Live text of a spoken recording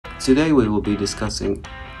Today we will be discussing,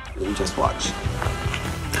 just watch.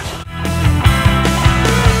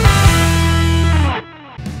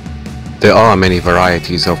 There are many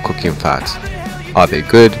varieties of cooking fat. Are they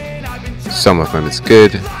good? Some of them is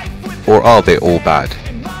good, or are they all bad?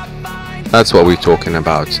 That's what we're talking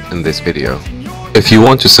about in this video. If you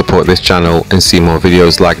want to support this channel and see more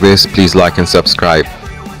videos like this, please like and subscribe.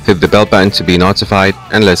 Hit the bell button to be notified,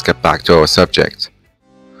 and let's get back to our subject.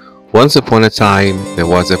 Once upon a time, there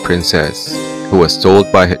was a princess who was told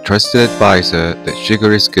by her trusted advisor that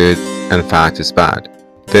sugar is good and fat is bad.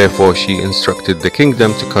 Therefore, she instructed the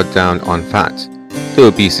kingdom to cut down on fat. The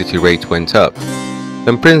obesity rate went up.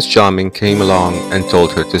 Then Prince Charming came along and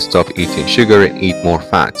told her to stop eating sugar and eat more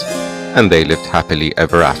fat, and they lived happily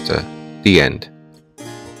ever after. The end.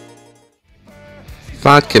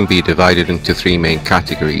 Fat can be divided into three main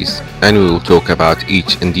categories, and we will talk about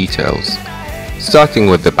each in details. Starting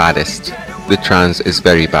with the baddest, the trans is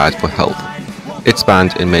very bad for health. It's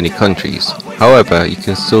banned in many countries, however you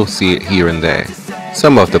can still see it here and there.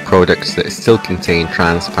 Some of the products that still contain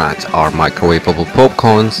trans fat are microwavable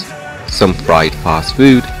popcorns, some fried fast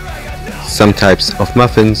food, some types of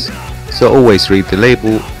muffins, so always read the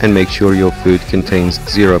label and make sure your food contains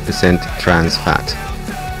 0% trans fat.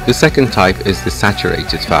 The second type is the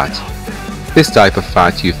saturated fat. This type of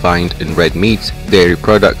fat you find in red meat, dairy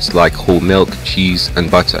products like whole milk, cheese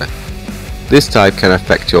and butter. This type can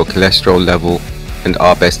affect your cholesterol level and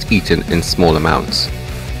are best eaten in small amounts.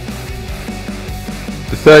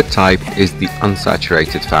 The third type is the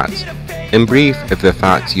unsaturated fat. In brief, if the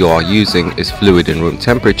fat you are using is fluid in room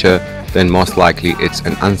temperature, then most likely it's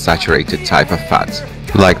an unsaturated type of fat,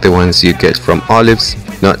 like the ones you get from olives,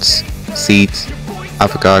 nuts, seeds,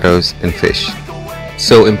 avocados and fish.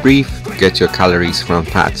 So in brief, get your calories from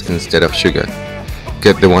fats instead of sugar.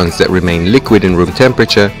 Get the ones that remain liquid in room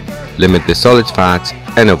temperature, limit the solid fat,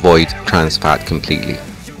 and avoid trans fat completely.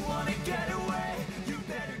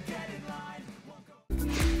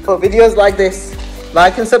 For videos like this,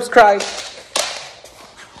 like and subscribe.